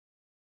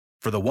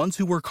For the ones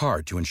who work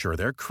hard to ensure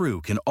their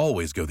crew can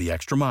always go the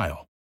extra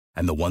mile,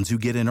 and the ones who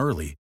get in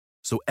early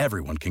so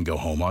everyone can go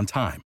home on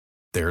time,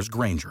 there's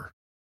Grainger,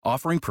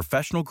 offering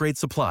professional-grade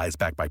supplies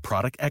backed by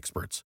product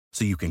experts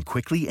so you can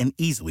quickly and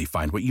easily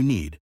find what you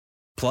need.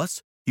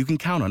 Plus, you can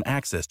count on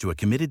access to a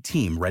committed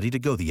team ready to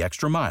go the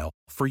extra mile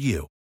for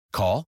you.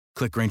 Call,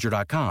 click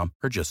Grainger.com,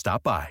 or just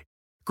stop by.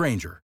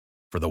 Grainger,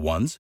 for the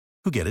ones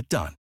who get it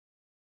done.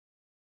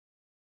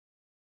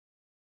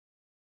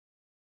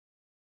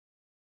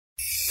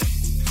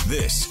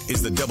 This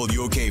is the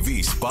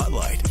WOKV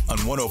Spotlight on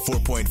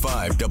 104.5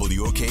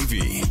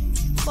 WOKV.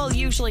 Well,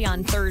 usually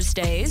on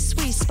Thursdays,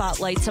 we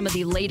spotlight some of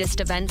the latest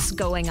events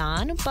going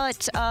on,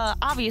 but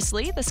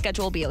obviously the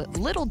schedule will be a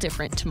little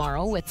different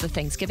tomorrow with the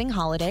Thanksgiving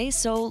holiday,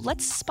 so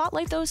let's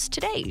spotlight those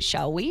today,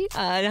 shall we?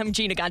 I'm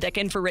Gina Gondek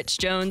in for Rich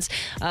Jones,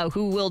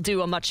 who will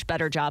do a much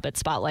better job at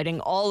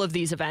spotlighting all of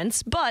these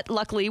events, but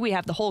luckily we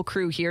have the whole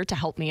crew here to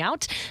help me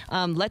out.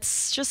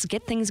 Let's just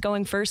get things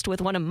going first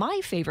with one of my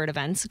favorite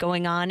events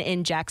going on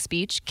in Jax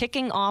Beach,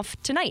 kicking off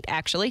tonight,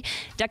 actually.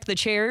 Deck the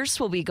Chairs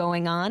will be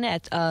going on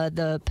at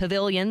the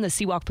pavilion, the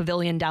Seawalk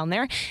Pavilion down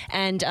there,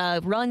 and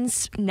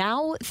runs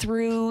now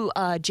through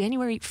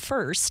January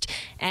 1st,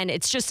 and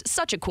it's just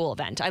such a cool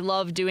event. I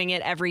love doing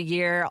it every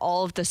year.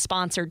 All of the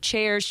sponsored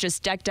chairs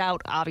just decked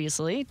out,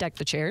 obviously, Deck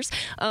the Chairs,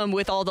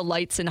 with all the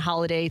lights and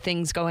holiday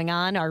things going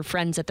on. Our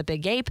friends at the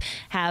Big Ape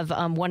have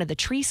one of the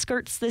tree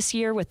skirts this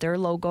year with their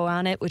logo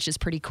on it, which is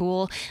pretty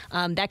cool.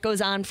 That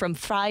goes on from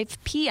 5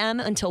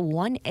 p.m. until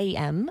 1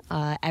 a.m.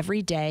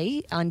 Every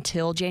day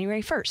until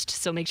January 1st,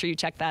 so make sure you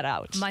check that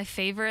out. My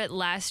favorite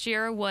last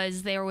year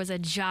was there was a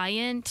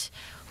giant,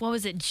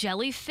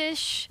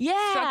 jellyfish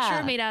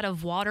structure made out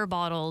of water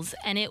bottles,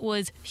 and it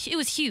was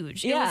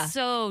huge. Yeah. It was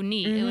so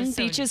neat. It was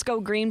so Beaches Go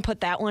Green put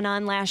that one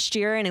on last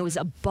year, and it was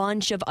a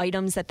bunch of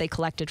items that they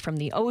collected from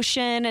the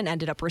ocean and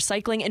ended up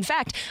recycling. In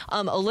fact,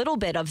 a little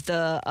bit of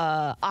the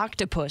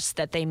octopus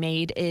that they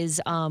made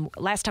is,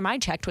 last time I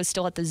checked, was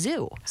still at the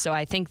zoo. So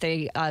I think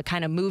they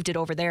kind of moved it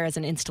over there as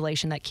an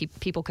installation that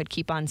people could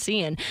keep on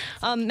seeing.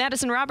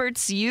 Madison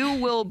Roberts, you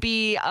will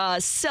be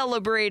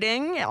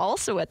celebrating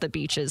also at the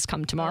beaches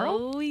come tomorrow.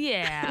 Oh,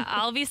 yeah.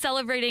 I'll be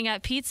celebrating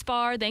at Pete's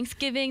Bar,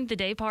 Thanksgiving, the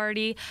day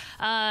party.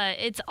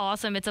 It's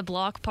awesome. It's a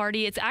block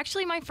party. It's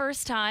actually my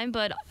first time,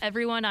 but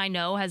everyone I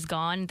know has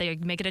gone. They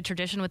make it a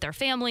tradition with their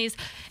families.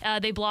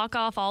 They block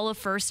off all of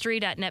First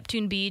Street at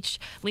Neptune Beach,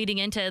 leading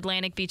into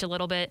Atlantic Beach a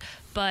little bit,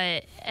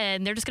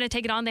 and they're just going to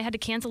take it on. They had to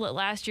cancel it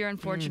last year,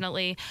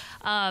 unfortunately,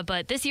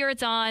 but this year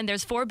it's on.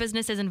 There's 4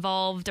 businesses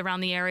involved around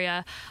the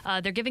area.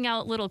 They're giving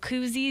out little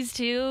koozies,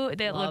 too,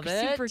 that look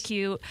super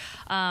cute.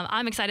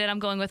 I'm excited. I'm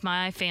going with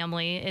my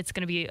family. It's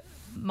going to be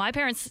my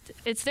parents.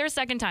 It's their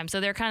second time, so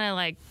they're kind of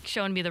like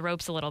showing me the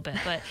ropes a little bit.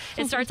 But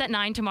it starts at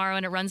 9 tomorrow,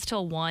 and it runs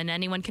till 1.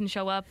 Anyone can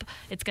show up.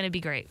 It's going to be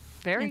great.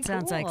 Very It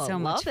sounds like so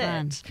much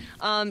fun.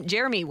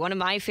 Jeremy, one of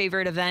my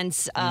favorite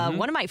events,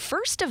 one of my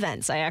first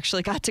events I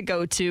actually got to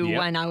go to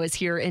when I was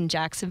here in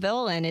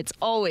Jacksonville, and it's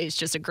always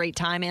just a great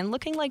time and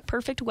looking like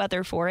perfect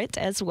weather for it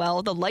as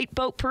well. The Light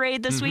Boat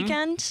Parade this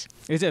weekend.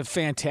 It's a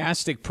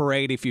fantastic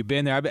parade if you've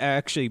been there. I've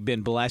actually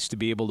been blessed to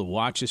be able to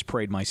watch this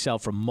parade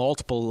myself from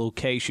multiple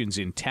locations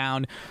in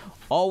town.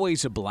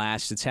 Always a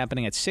blast. It's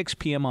happening at 6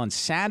 p.m. on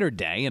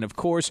Saturday. And, of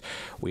course,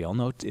 we all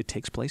know it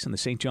takes place on the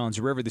St.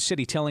 Johns River. The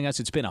city telling us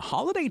it's been a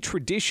holiday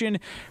tradition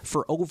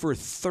for over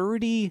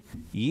 30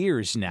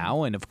 years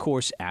now. And, of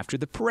course, after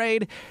the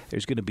parade,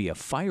 there's going to be a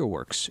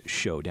fireworks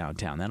show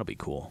downtown. That'll be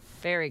cool.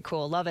 Very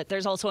cool. Love it.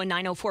 There's also a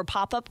 904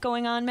 pop-up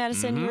going on,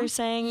 Madison, you were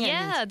saying.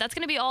 Yeah, that's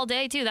going to be all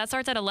day, too. That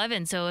starts at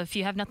 11. So if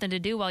you have nothing to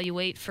do while you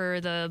wait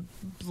for the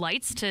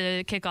lights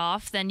to kick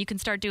off, then you can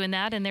start doing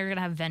that. And they're going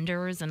to have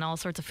vendors and all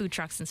sorts of food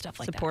trucks and stuff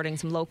like supporting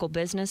some local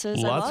businesses.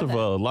 Lots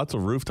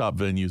of rooftop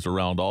venues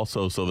around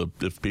also, so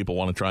that if people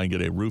want to try and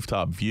get a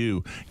rooftop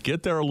view,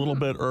 get there a little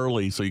bit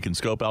early so you can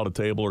scope out a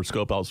table or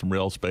scope out some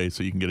rail space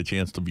so you can get a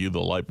chance to view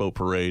the Light Boat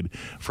Parade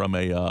from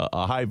a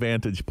high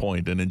vantage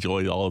point and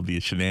enjoy all of the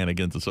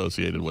shenanigans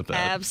associated with that.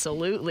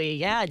 Absolutely.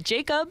 Yeah.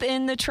 Jacob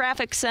in the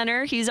traffic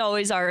center. He's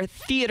always our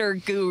theater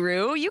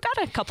guru. You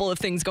got a couple of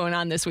things going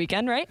on this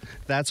weekend, right?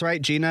 That's right,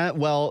 Gina.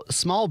 Well,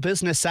 Small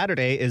Business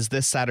Saturday is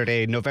this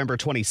Saturday, November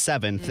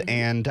 27th,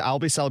 and I'll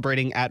be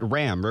celebrating at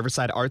RAM,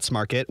 Riverside Arts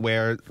Market,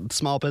 where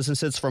small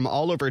businesses from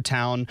all over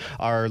town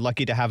are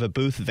lucky to have a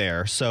booth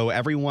there. So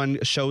everyone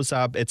shows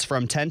up. It's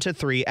from 10 to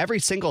 3 every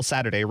single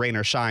Saturday, rain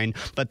or shine.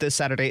 But this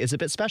Saturday is a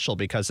bit special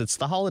because it's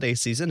the holiday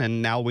season,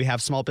 and now we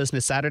have Small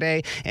Business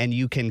Saturday, and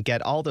you can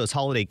get all those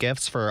holiday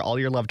gifts for all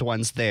your loved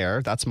ones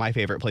there. That's my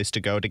favorite place to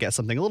go to get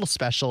something a little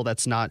special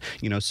that's not,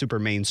 super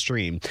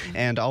mainstream.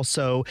 And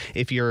also,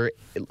 if you're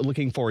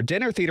looking for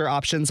dinner theater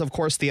options, of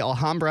course, the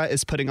Alhambra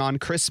is putting on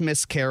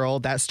Christmas Carol.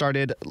 That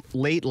started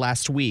late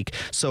last week.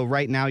 So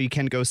right now you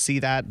can go see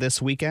that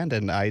this weekend,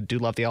 and I do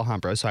love the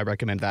Alhambra, so I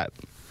recommend that.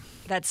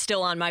 That's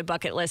still on my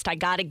bucket list. I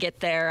got to get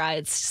there.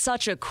 It's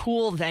such a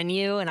cool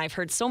venue, and I've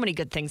heard so many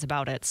good things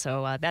about it.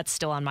 So that's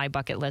still on my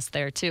bucket list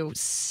there, too.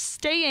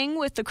 Staying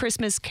with the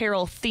Christmas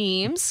Carol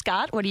theme,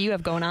 Scott, what do you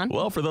have going on?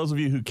 Well, for those of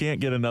you who can't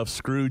get enough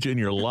Scrooge in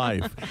your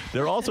life,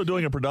 they're also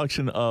doing a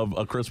production of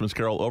A Christmas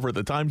Carol over at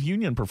the Times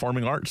Union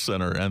Performing Arts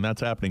Center, and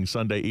that's happening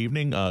Sunday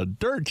evening.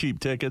 Dirt cheap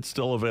tickets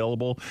still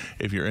available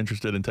if you're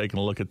interested in taking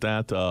a look at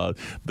that.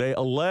 They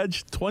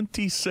allege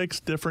 26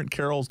 different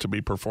carols to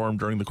be performed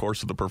during the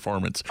course of the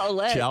performance.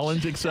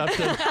 Challenge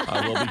accepted.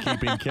 I will be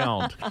keeping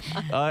count.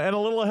 And a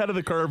little ahead of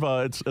the curve,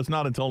 it's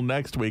not until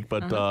next week,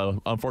 but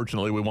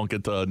unfortunately we won't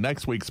get to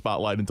next week's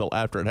spotlight until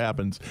after it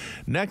happens.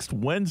 Next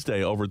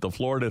Wednesday over at the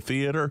Florida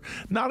Theater,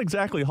 not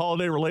exactly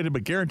holiday related,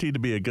 but guaranteed to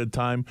be a good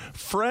time.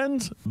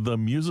 Friends, the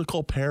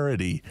musical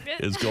parody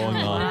is going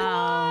on.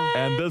 Wow.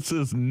 And this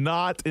is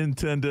not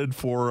intended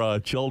for a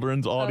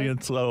children's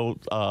audience. So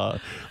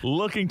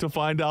looking to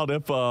find out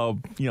if,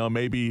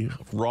 maybe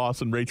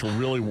Ross and Rachel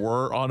really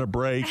were on a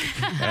break.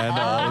 And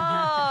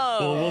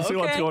we'll see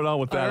what's going on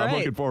with that. All right. I'm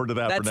looking forward to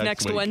that for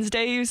next week.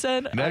 Wednesday, you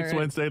said? Next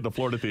Wednesday at the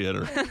Florida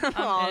Theater.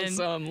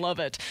 Awesome. Love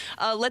it.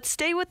 Let's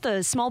stay with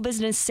the Small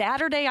Business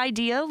Saturday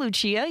idea.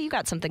 Lucia, you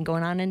got something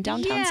going on in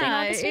downtown St.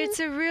 Augustine? It's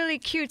a really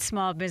cute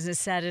Small Business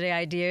Saturday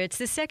idea. It's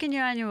the second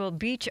annual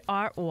Beach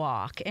Art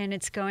Walk, and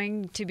it's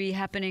going to be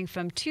happening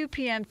from 2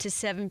 p.m. to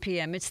 7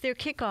 p.m. It's their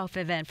kickoff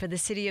event for the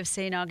city of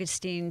St.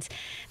 Augustine's.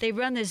 They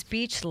run this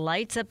beach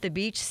Lights Up the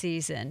Beach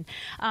season.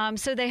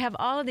 So they have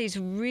all of these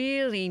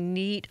really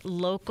neat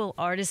local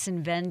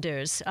artisan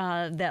vendors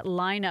that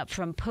line up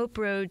from Pope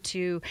Road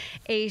to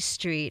A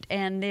Street,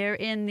 and they're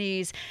in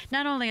these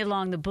not only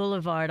along the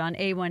boulevard on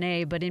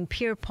A1A, but in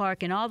Pier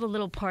Park and all the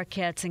little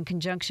parkettes in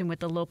conjunction with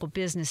the local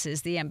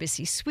businesses, the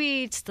Embassy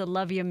Suites, the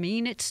Love You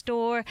Mean It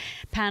store,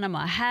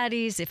 Panama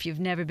Hattie's. If you've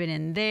never been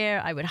in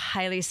there, I would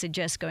highly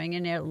suggest going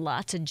in there.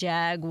 Lots of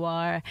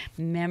Jaguar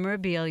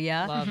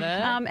memorabilia. Love it.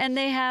 And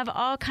they have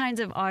all kinds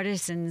of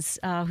artisans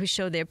who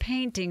show their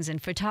paintings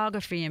and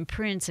photography and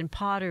prints and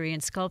pottery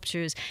and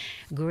sculptures,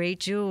 great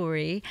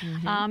jewelry.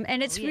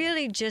 And it's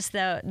really just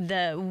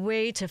the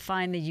way to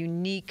find the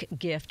unique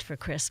gift for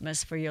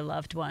Christmas for your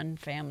loved one,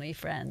 family,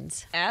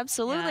 friends.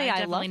 Absolutely.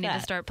 I I definitely love need that.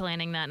 to start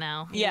planning that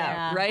now.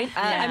 Yeah, right?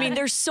 I mean,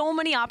 there's so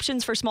many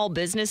options for small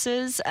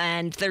businesses,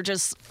 and they're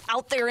just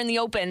out there in the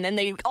open, and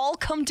they all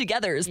come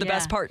together is the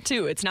best part,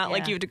 too. It's not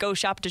like you have to go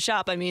shop to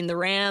shop. I mean, the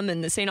RAM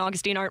and the St.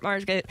 Augustine Art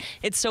Market,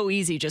 it's so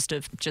easy just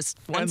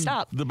one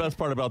stop. The best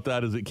part about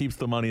that is it keeps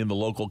the money in the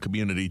local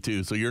community,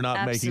 too. So you're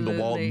not making the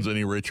Waldens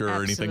any richer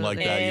or anything like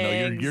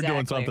that. You're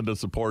doing something to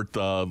support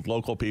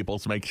local people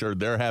to make sure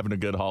they're having a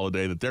good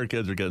holiday, that their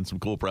kids are getting some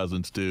cool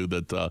presents, too,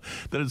 that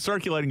it's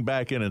circulating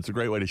back in. It's a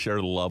great way to share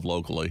the love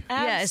locally.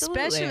 Yeah,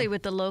 especially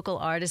with the local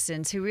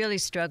artisans who really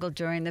struggled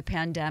during the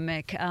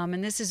pandemic.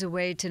 And this is a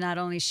way to not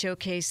only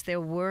showcase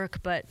their work,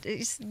 but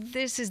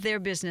this is their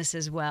business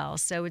as well.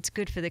 So it's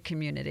good for the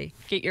community.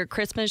 Get your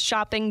Christmas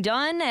shopping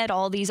done at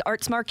all these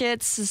arts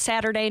markets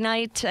Saturday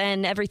night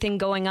and everything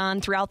going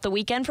on throughout the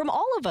weekend from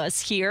all of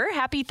us here.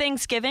 Happy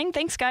Thanksgiving.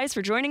 Thanks, guys,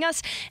 for joining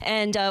us.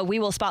 And we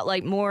will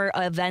spotlight more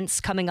events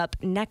coming up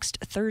next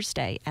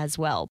Thursday as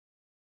well.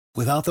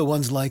 Without the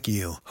ones like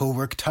you, who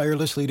work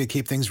tirelessly to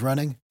keep things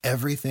running,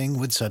 everything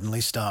would suddenly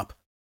stop.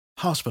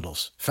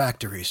 Hospitals,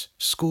 factories,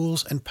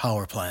 schools, and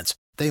power plants,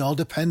 they all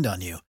depend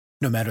on you.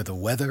 No matter the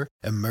weather,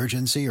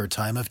 emergency, or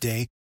time of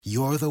day,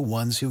 you're the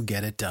ones who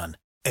get it done.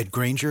 At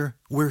Grainger,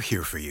 we're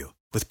here for you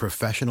with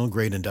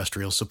professional-grade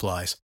industrial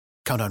supplies.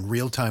 Count on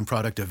real-time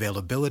product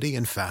availability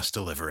and fast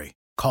delivery.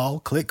 Call,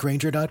 click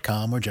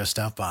Grainger.com, or just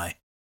stop by.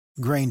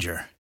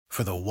 Grainger,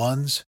 for the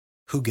ones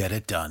who get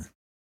it done.